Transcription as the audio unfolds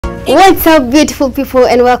What's up, beautiful people,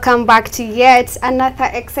 and welcome back to yet another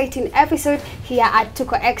exciting episode here at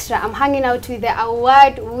TUKO Extra. I'm hanging out with the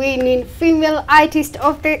award-winning female artist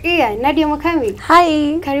of the year, Nadia Mukami.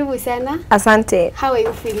 Hi. Karibu sana. Asante. How are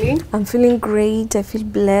you feeling? I'm feeling great. I feel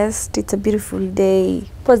blessed. It's a beautiful day.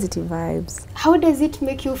 Positive vibes. How does it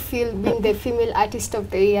make you feel being the female artist of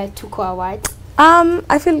the year TUKO Award?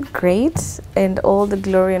 I feel great, and all the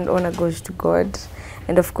glory and honor goes to God.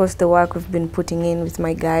 And of course, the work we've been putting in with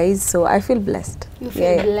my guys, so I feel blessed. You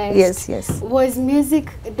feel blessed? Yes, yes. Was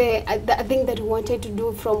music the thing that you wanted to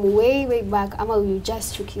do from way back, or you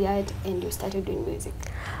just took it and you started doing music?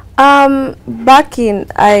 Back in,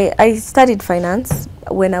 I studied finance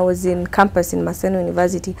when I was in campus in Maseno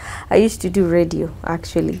University. I used to do radio,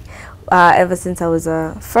 actually. Ever since I was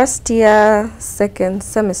a first year, second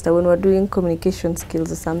semester, when we were doing communication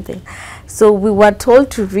skills or something. So we were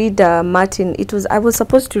told to read I was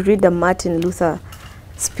supposed to read a Martin Luther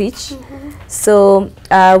speech. So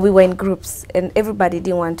we were in groups, and everybody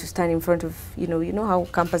didn't want to stand in front of, you know how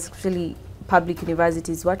campus, especially public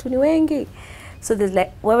universities, watu ni wengi. So there's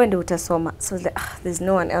like, wewe ndio utasoma. So I was like, there's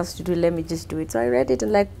no one else to do, let me just do it. So I read it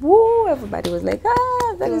and like, woo, everybody was like,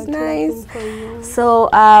 that is nice. So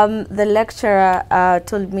the lecturer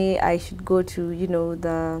told me I should go to,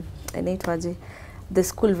 the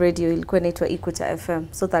school radio, ilikuwa inaitwa Equator FM,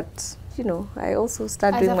 so that, I also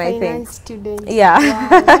started doing my thing. As a finance student. Yeah.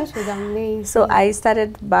 Wow, that was amazing. So I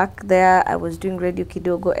started back there, I was doing Radio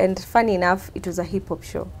Kidogo, and funny enough, it was a hip-hop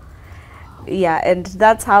show. Yeah, and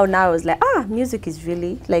that's how now I was like, music is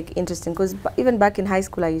really like interesting, because even back in high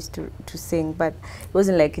school I used to sing, but it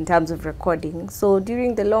wasn't like in terms of recording. So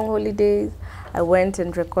during the long holidays I went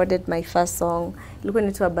and recorded my first song, ilikuwa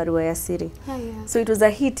inaitwa Barua ya Siri. So it was a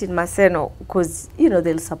hit in Maseno, because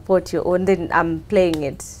they'll support you, and then I'm playing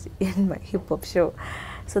it in my hip hop show.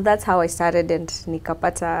 So that's how I started, and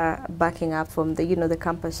nikapata backing up from the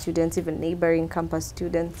campus students, even neighboring campus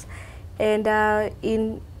students. And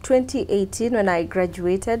in 2018, when I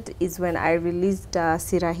graduated, is when I released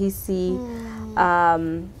Sirahisi.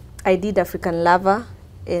 I did African Lover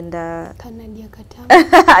and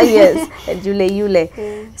yes, and Yule.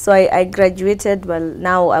 So I graduated. Well,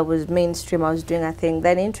 now I was mainstream. I was doing a thing.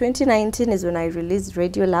 Then in 2019 is when I released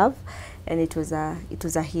Radio Love, and it was a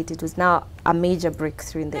hit. It was now a major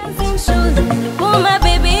breakthrough in the industry.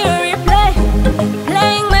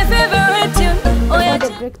 The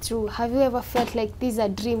breakthrough, have you ever felt like this is a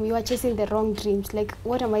dream, you are chasing the wrong dreams, like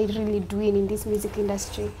what am I really doing in this music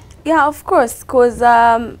industry? Yeah, of course, because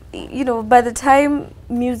by the time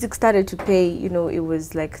music started to pay, it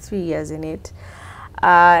was like 3 years in it,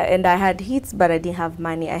 and I had hits, but I didn't have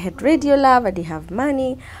money. I had Radio Love, I didn't have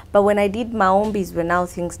money, but when I did Maombis, when now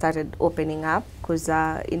things started opening up, because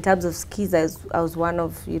in terms of skis, I was one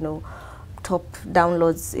of top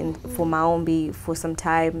downloads for Maombi for some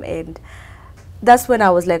time, and that's when I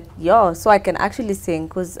was like, so I can actually sing,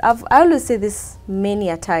 because I always say this many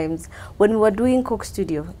a times. When we were doing Coke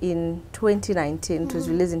Studio in 2019, it was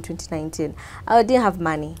released in 2019, I didn't have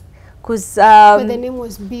money, because but the name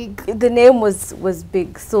was big. The name was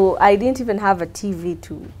big, so I didn't even have a TV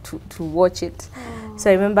to watch it. So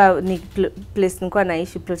I remember place nilikuwa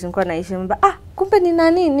naishi, plot nilikuwa naishi, remember kumbe ni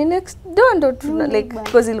nani ni next dondo like,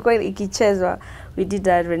 because ilikuwa ikichezwa. We did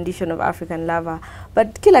a rendition of African Lover,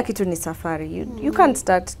 but kila kitu ni safari. You can't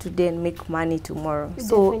start today and make money tomorrow.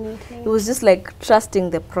 So it was just like trusting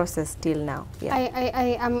the process till now. Yeah.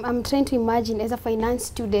 I'm trying to imagine, as a finance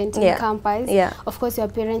student in campus, of course your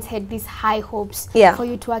parents had these high hopes for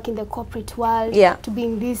you to work in the corporate world, to be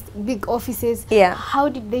in these big offices. How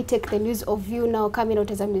did they take the news of you now coming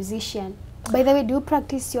out as a musician? By the way, do you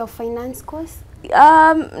practice your finance course?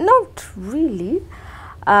 Not really.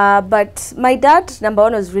 But my dad, number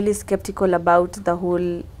one, was really skeptical about the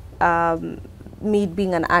whole me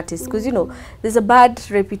being an artist, because there's a bad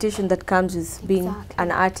reputation that comes with being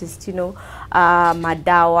an artist.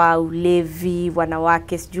 Madawa, ulevi,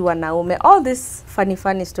 wanawake, sijui wanaume, all these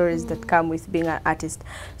funny stories that come with being an artist.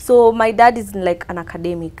 So my dad is like an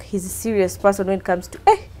academic. He's a serious person when it comes to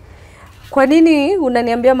kwa nini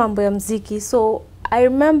unaniambia mambo ya mziki? So I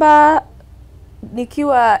remember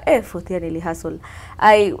nikiwa fourth year nili hustle.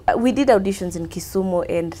 We did auditions in Kisumu,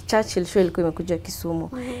 and Churchill show ilikuwa imekuja Kisumu.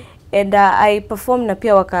 And I performed na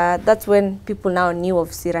pia that's when people now knew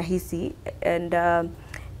of Sirahisi, and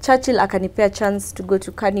Churchill akanipea chance to go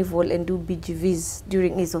to Carnival and do BGVs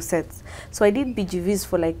during his sets. So I did BGVs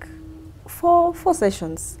for like four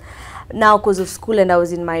sessions. Now because of school, and I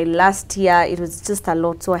was in my last year, it was just a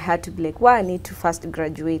lot, so I had to be like, I need to first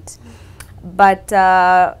graduate. But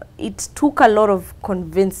it took a lot of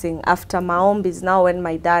convincing after Maombis. Now when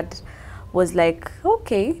my dad was like,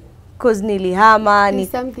 okay, cause nilihama. There's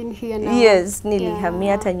something here now. Yes,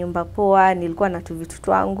 nilihamia hata nyumba poa, nilikuwa na tu vitu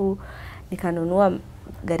twangu, nikanunua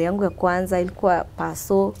gari yangu ya kwanza ilikuwa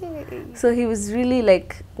Paso. So he was really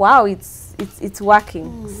like, wow, it's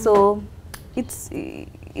working. So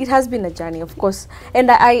it has been a journey, of course,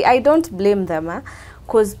 and I don't blame them,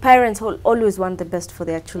 because parents always want the best for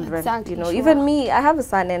their children. Exactly, you know, even me, I have a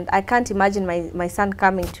son, and I can't imagine my son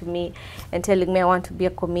coming to me and telling me I want to be a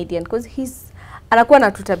comedian, because he's anakuwa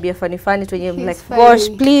na tutabia funny to him, like, gosh,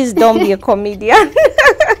 please don't be a comedian,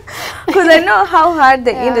 because I know how hard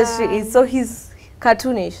the industry is. So he's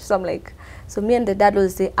cartoonish, so I'm like, so me and the dad will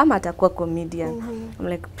say, I'm atakuwa comedian. I'm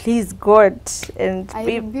like, please God, and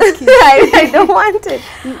I don't want it.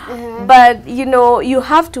 But you know, you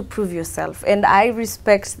have to prove yourself, and I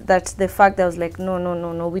respect that, the fact that I was like,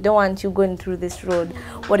 no, we don't want you going through this road.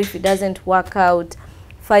 What if it doesn't work out?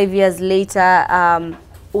 5 years later,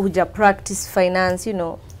 uja practice finance, you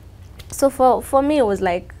know. So for me, it was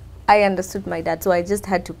like, I understood my dad, so I just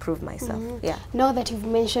had to prove myself. Yeah. Now that you've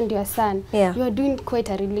mentioned your son, you are doing quite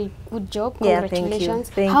a really good job. Congratulations.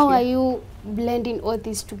 Thank you. How are you blending all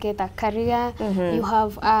this together? Career, you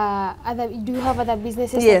have do you have other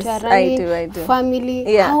businesses that you are running? I do.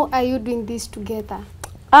 Family. How are you doing this together?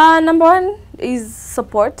 Number one is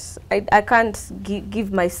support. I can't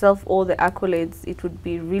give myself all the accolades. It would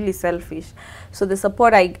be really selfish. So the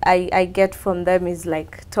support I get from them is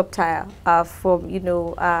like top tier, from, you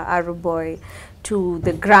know, Arrow Boy to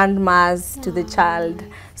the grandmas to the child.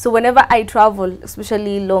 So whenever I travel,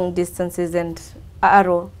 especially long distances, and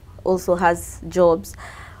Arrow also has jobs,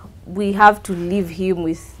 we have to leave him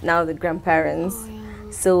with now the grandparents.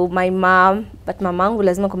 So my mom, but mamangu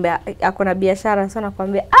lazima kwambia akona biashara sana,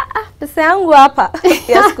 kwambia pesa yangu hapa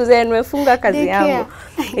ya siku zenu nimefunga kazi yangu.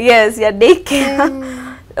 Yes, ya daycare.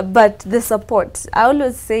 But the support, I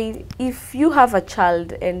always say, if you have a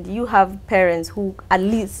child and you have parents who at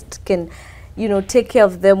least can, you know, take care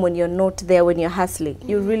of them when you're not there, when you're hustling,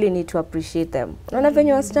 you really need to appreciate them. Unaona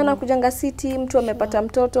venye wasichana kujanga city, mtu amepata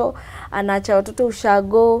mtoto, anaacha watoto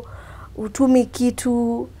ushago, utumi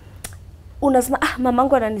kitu, unasema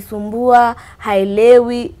mamangu ananisumbua,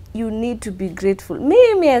 haelewi. You need to be grateful.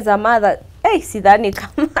 Mimi as a mother, sidhani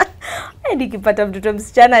kama nikipata mtoto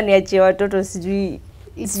msichana niachie watoto sijui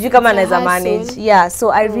kama anaweza manage. Yeah,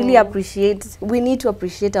 so I really appreciate, we need to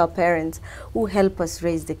appreciate our parents who help us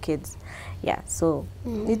raise the kids. Yeah, so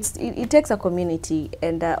it takes a community,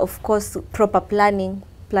 and of course proper planning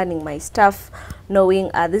my stuff,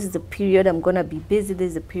 knowing this is the period I'm going to be busy, this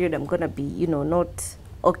is the period I'm going to be, you know,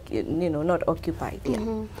 not occupied.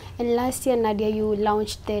 And last year, Nadia, you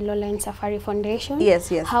launched the Lowline Safari Foundation. Yes.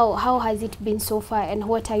 How has it been so far, and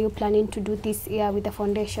what are you planning to do this year with the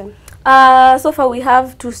foundation? So far we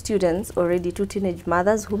have 2 students already, 2 teenage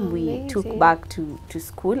mothers whom we took back to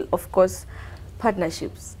school. Of course,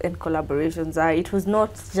 partnerships and collaborations it was not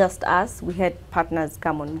just us, we had partners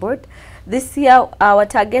come on board. This year, our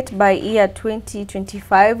target by year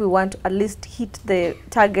 2025, we want to at least hit the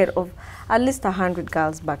target of at least 100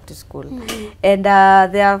 girls back to school. And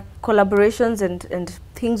there are collaborations and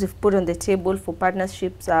things we've put on the table for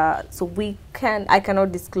partnerships, so I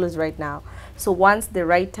cannot disclose right now. So once the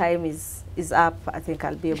right time is up, I think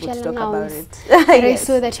I'll be able to talk about it. I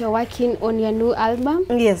saw that you're working on your new album.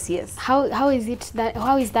 Yes. How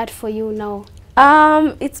is that for you now?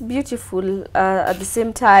 It's beautiful. At the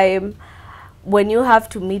same time, when you have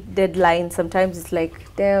to meet deadlines, sometimes it's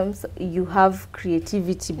like, damn, so you have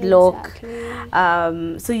creativity block.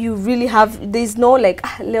 So you really have, there's no like,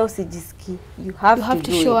 leo sijiski. You have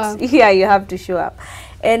to show up. Yeah, you have to show up.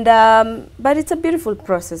 And but it's a beautiful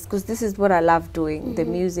process, because this is what I love doing, the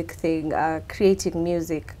music thing, creating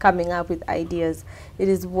music, coming up with ideas. It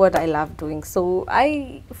is what I love doing. So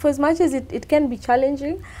for as much as it can be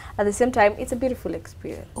challenging, at the same time, it's a beautiful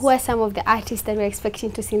experience. Who are some of the artists that we're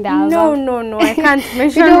expecting to sing the album? No, I can't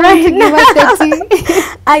mention right now.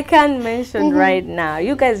 I can't mention right now.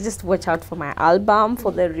 You guys just watch out for my album,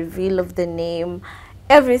 for the reveal of the name,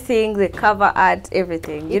 everything, the cover art,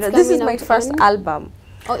 everything. You know, this is my first album.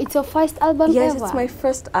 Oh, it's your first album Yes, ever? It's my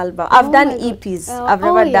first album. I've done EPs. I've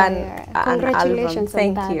never done an album.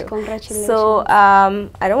 Thank you. Congratulations. So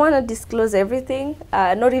I don't want to disclose everything,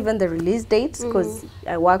 not even the release dates, because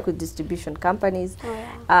I work with distribution companies,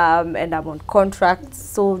 and I'm on contracts.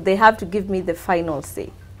 So they have to give me the final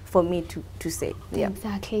say for me to say. Yeah.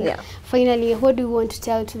 Exactly. Yeah. Finally, what do you want to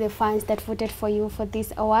tell to the fans that voted for you for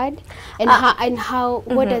this award, and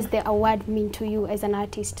what does the award mean to you as an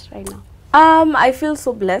artist right now? I feel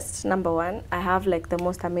so blessed. Number one, I have like the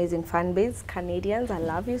most amazing fan base. Canadians, I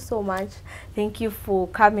love you so much. Thank you for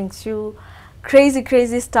coming through,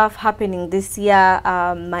 crazy stuff happening this year.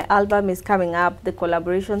 My album is coming up. The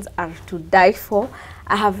collaborations are to die for.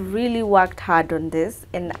 I have really worked hard on this,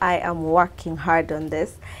 and I am working hard on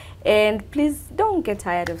this. And please don't get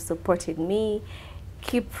tired of supporting me.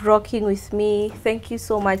 Keep rocking with me. Thank you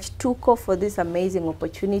so much, TUKO, for this amazing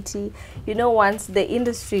opportunity. You know, once the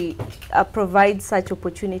industry provides such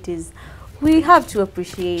opportunities, we have to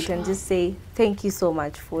appreciate and just say thank you so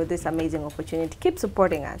much for this amazing opportunity. Keep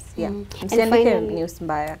supporting us. Yeah. And finally, news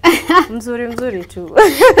mbaya. Mzuri tu.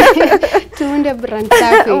 Tuunde brand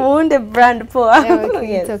safi. Tuunde brand poa. Okay,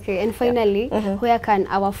 yes. It's okay. And finally, where can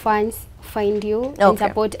our fans find you and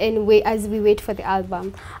support anyway as we wait for the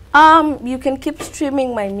album? You can keep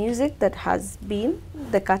streaming my music that has been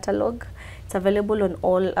the catalog. It's available on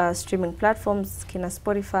all streaming platforms, Kina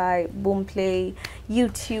Spotify, Boomplay,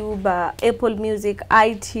 YouTube, Apple Music,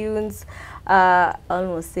 iTunes, I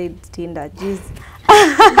almost said Tinder, jeez.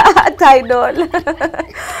 Tidal.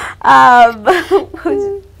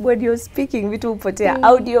 When you're speaking,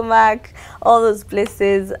 Audiomack, all those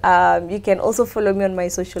places. You can also follow me on my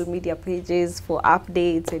social media pages for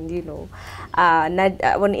updates and, you know,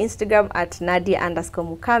 on Instagram at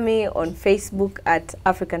Nadia_Mukami, on Facebook at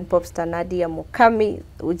African Popstar Nadia Mukami,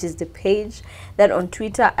 which is the page. Then on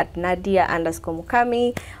Twitter at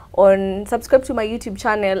Nadia_Mukami. Subscribe to my YouTube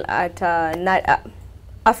channel at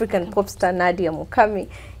African Popstar Nadia Mukami.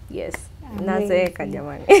 Yes. Nazeeka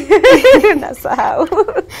jamani. Nasahau.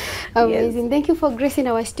 Amazing. Yes. Thank you for gracing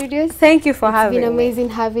our studios. Thank you for having me. It's been amazing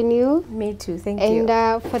having you. Me too. Thank you.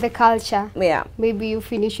 And for the culture. Yeah. Maybe you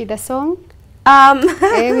finish with a song.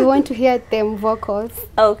 We want to hear them vocals.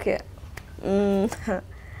 Okay.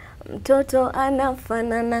 Mtoto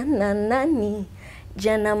anafanana na nani?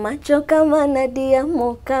 Jana macho kama Nadia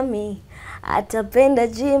Mukami. Atapenda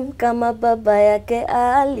gym kama baba yake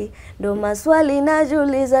Ali. Ndo maswali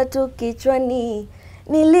najiuliza tu kichwani.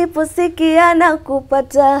 Niliposikia na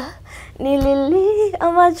kupata,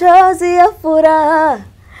 nililia machozi ya furaha.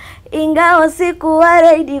 Ingawa sikuwa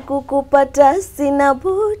ready kukupata, sina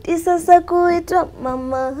budi sasa kuitwa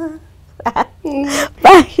mama.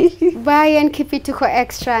 Bye. Bye and keep it TUKO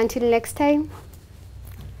extra until next time.